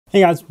Hey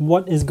guys,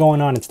 what is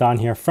going on? It's Don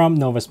here from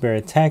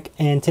Novaspirit Tech,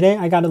 and today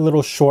I got a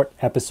little short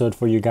episode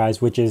for you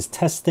guys, which is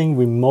testing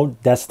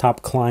remote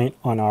desktop client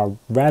on our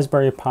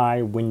Raspberry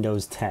Pi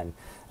Windows 10.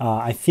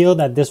 I feel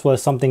that this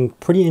was something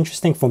pretty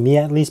interesting for me,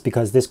 at least,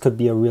 because this could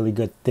be a really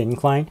good thin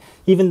client,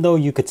 even though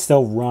you could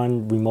still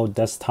run remote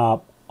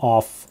desktop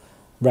off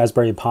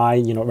Raspberry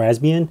Pi,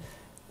 Raspbian.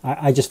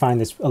 I just find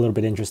this a little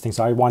bit interesting,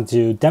 so I want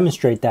to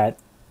demonstrate that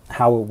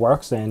how it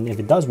works and if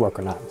it does work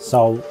or not.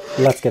 So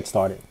let's get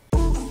started.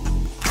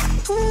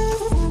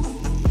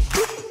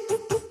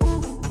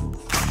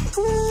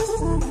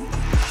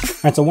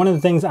 Alright, so one of the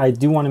things I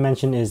do want to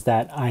mention is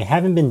that I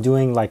haven't been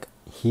doing like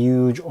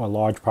huge or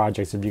large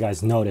projects, if you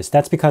guys noticed.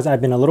 That's because I've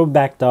been a little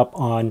backed up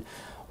on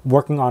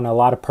working on a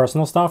lot of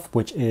personal stuff,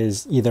 which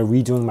is either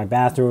redoing my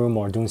bathroom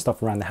or doing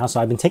stuff around the house.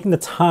 So I've been taking the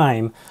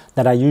time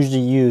that I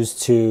usually use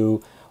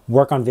to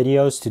work on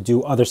videos to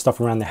do other stuff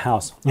around the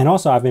house. And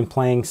also I've been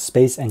playing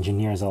Space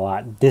Engineers a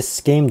lot.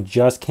 This game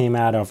just came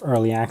out of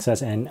early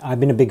access and I've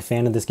been a big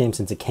fan of this game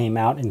since it came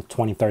out in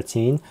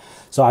 2013.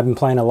 So I've been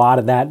playing a lot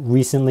of that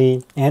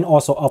recently and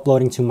also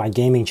uploading to my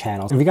gaming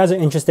channel. If you guys are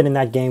interested in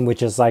that game,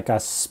 which is like a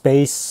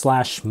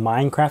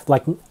space/Minecraft,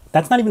 like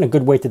that's not even a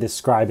good way to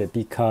describe it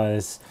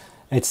because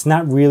it's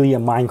not really a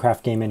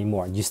Minecraft game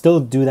anymore. You still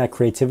do that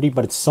creativity,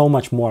 but it's so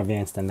much more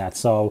advanced than that.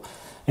 So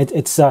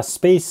it's a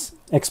space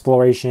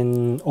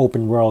exploration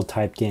open world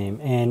type game,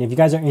 and if you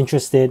guys are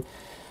interested,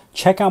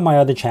 check out my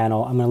other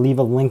channel. I'm going to leave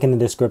a link in the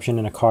description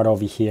and a card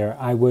over here.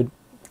 I would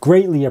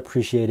greatly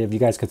appreciate it if you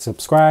guys could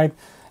subscribe,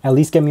 at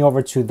least get me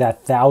over to that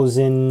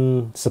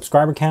 1,000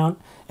 subscriber count,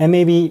 and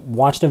maybe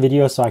watch the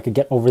video so I could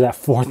get over that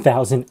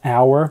 4,000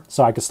 hour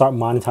so I could start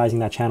monetizing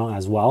that channel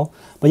as well.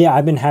 But yeah,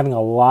 I've been having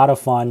a lot of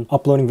fun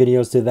uploading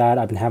videos to that.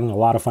 I've been having a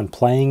lot of fun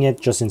playing it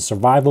just in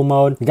survival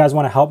mode. If you guys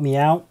want to help me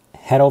out,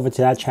 head over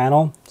to that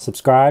channel,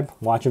 subscribe,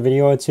 watch a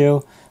video or two,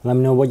 and let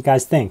me know what you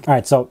guys think. All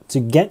right, so to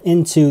get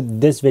into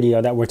this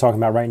video that we're talking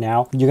about right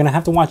now, you're gonna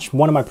have to watch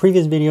one of my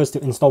previous videos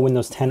to install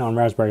Windows 10 on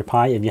Raspberry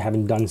Pi if you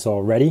haven't done so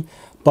already.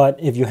 But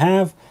if you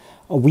have,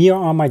 we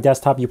are on my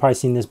desktop. You've probably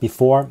seen this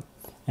before,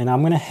 and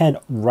I'm gonna head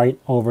right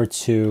over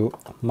to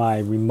my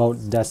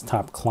remote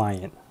desktop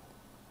client.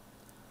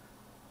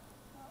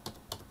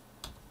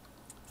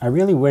 I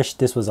really wish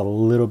this was a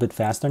little bit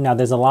faster. Now,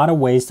 there's a lot of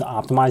ways to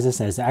optimize this.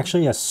 There's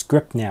actually a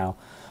script now,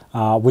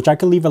 which I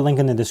could leave a link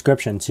in the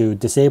description to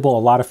disable a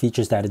lot of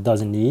features that it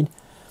doesn't need,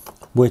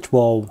 which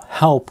will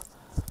help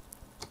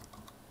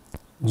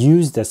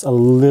use this a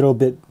little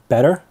bit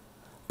better.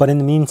 But in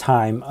the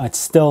meantime, it's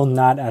still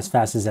not as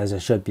fast as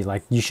it should be.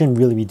 Like, you shouldn't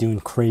really be doing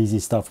crazy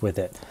stuff with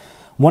it.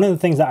 One of the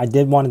things that I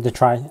did wanted to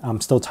try, I'm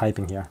still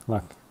typing here,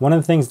 look. One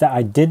of the things that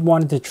I did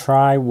wanted to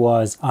try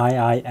was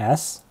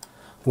IIS,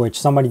 which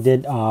somebody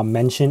did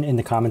mention in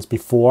the comments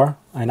before,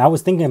 and I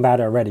was thinking about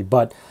it already,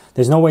 but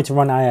there's no way to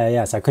run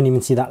IIS. I couldn't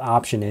even see that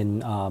option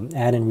in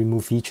add and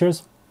remove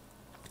features.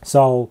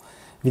 So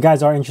if you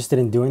guys are interested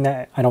in doing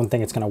that, I don't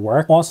think it's going to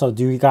work. Also,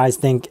 do you guys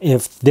think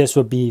if this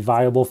would be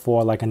viable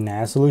for like a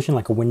NAS solution,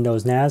 like a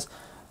Windows NAS?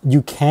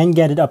 You can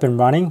get it up and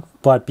running,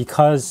 but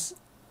because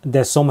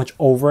there's so much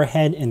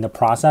overhead in the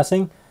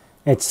processing,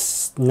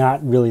 it's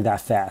not really that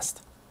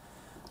fast.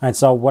 All right,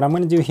 so what I'm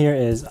going to do here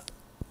is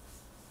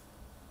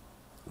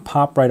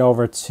pop right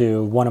over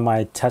to one of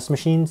my test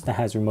machines that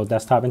has remote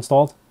desktop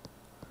installed.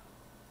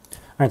 All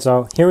right,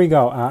 so here we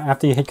go.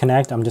 After you hit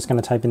connect, I'm just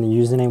going to type in the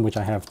username, which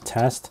I have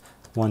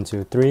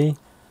test123,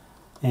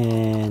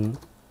 and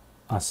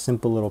a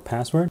simple little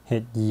password.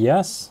 Hit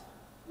yes.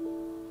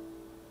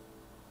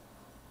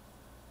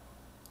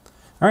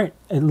 All right,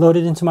 it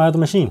loaded into my other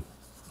machine.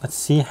 Let's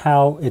see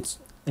how is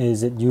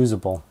it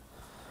usable.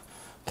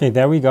 Okay,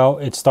 there we go.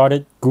 It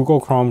started Google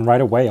Chrome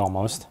right away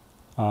almost.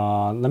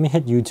 Let me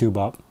hit YouTube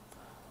up.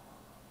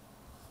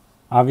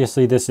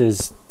 Obviously, this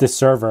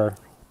server,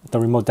 the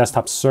remote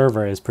desktop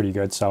server is pretty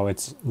good, so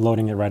it's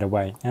loading it right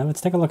away. And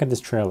let's take a look at this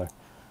trailer.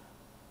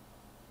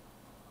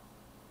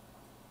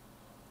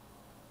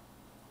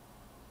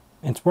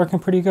 It's working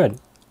pretty good.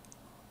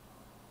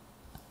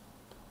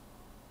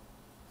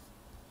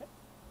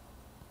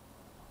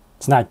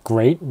 It's not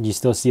great. You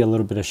still see a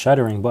little bit of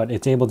shuddering, but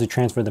it's able to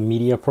transfer the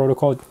media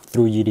protocol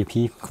through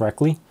UDP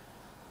correctly.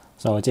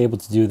 So it's able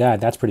to do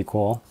that. That's pretty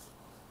cool.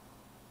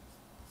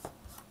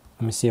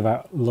 Let me see if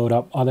I load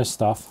up other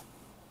stuff.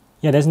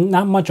 Yeah, there's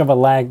not much of a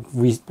lag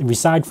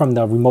aside from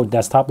the remote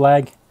desktop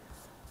lag.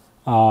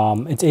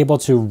 It's able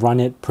to run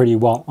it pretty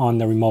well on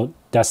the remote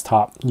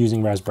desktop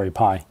using Raspberry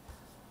Pi.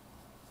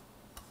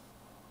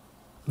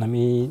 Let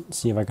me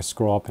see if I can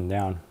scroll up and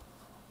down.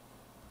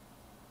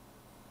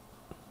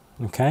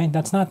 Okay,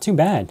 that's not too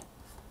bad.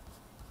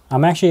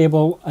 I'm actually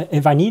able,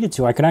 if I needed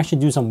to, I could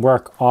actually do some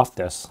work off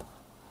this.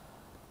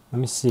 Let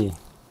me see.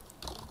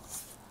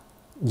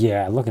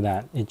 Yeah, look at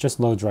that. It just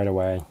loads right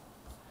away.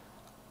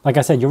 Like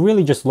I said, you're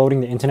really just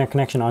loading the internet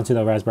connection onto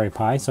the Raspberry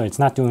Pi, so it's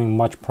not doing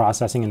much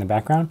processing in the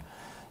background.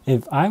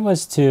 If I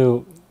was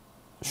to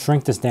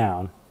shrink this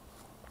down,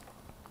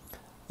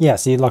 yeah,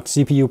 see, look,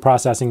 CPU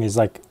processing is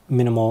like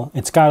minimal.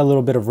 It's got a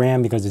little bit of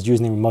RAM because it's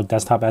using the remote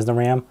desktop as the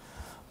RAM,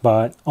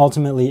 but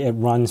ultimately it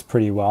runs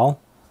pretty well.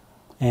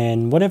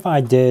 And what if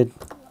I did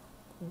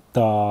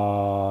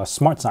the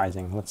smart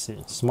sizing? Let's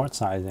see, smart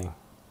sizing.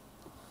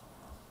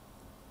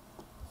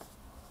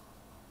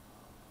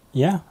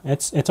 Yeah,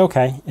 it's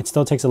okay. It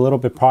still takes a little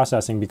bit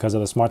processing because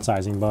of the smart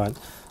sizing, but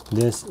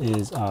this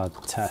is a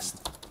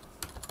test.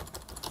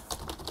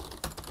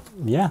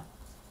 Yeah,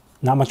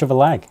 not much of a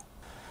lag.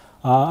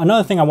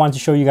 Another thing I wanted to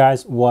show you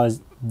guys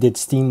was, did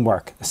Steam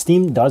work?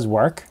 Steam does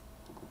work.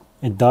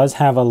 It does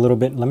have a little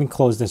bit, let me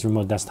close this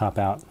remote desktop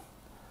out.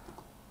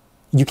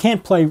 You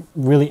can't play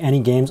really any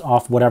games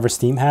off whatever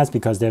Steam has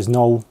because there's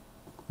no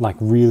like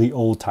really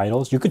old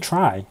titles. You could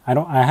try.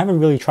 I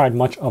haven't really tried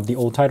much of the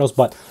old titles,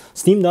 but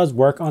Steam does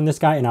work on this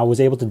guy, and I was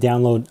able to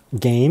download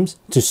games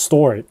to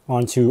store it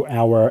onto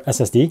our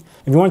SSD.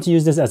 If you want to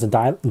use this as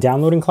a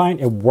downloading client,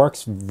 it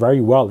works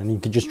very well, and you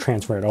could just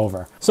transfer it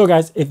over. So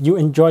guys, if you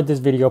enjoyed this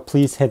video,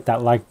 please hit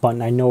that like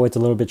button. I know it's a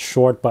little bit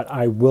short, but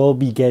I will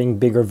be getting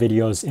bigger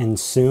videos in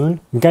soon.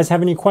 If you guys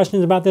have any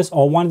questions about this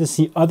or wanted to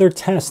see other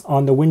tests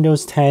on the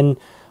Windows 10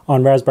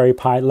 on Raspberry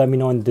Pi, let me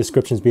know in the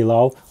descriptions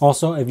below.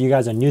 Also, if you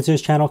guys are new to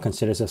this channel,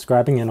 consider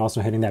subscribing and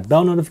also hitting that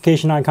bell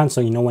notification icon so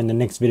you know when the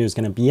next video is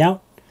going to be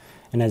out.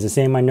 And as I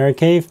say in my nerd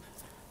cave,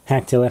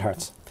 hack till it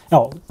hurts.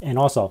 Oh, and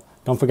also,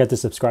 don't forget to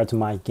subscribe to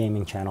my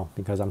gaming channel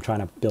because I'm trying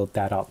to build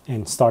that up.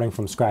 And starting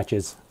from scratch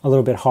is a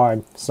little bit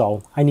hard,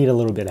 so I need a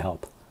little bit of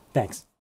help. Thanks.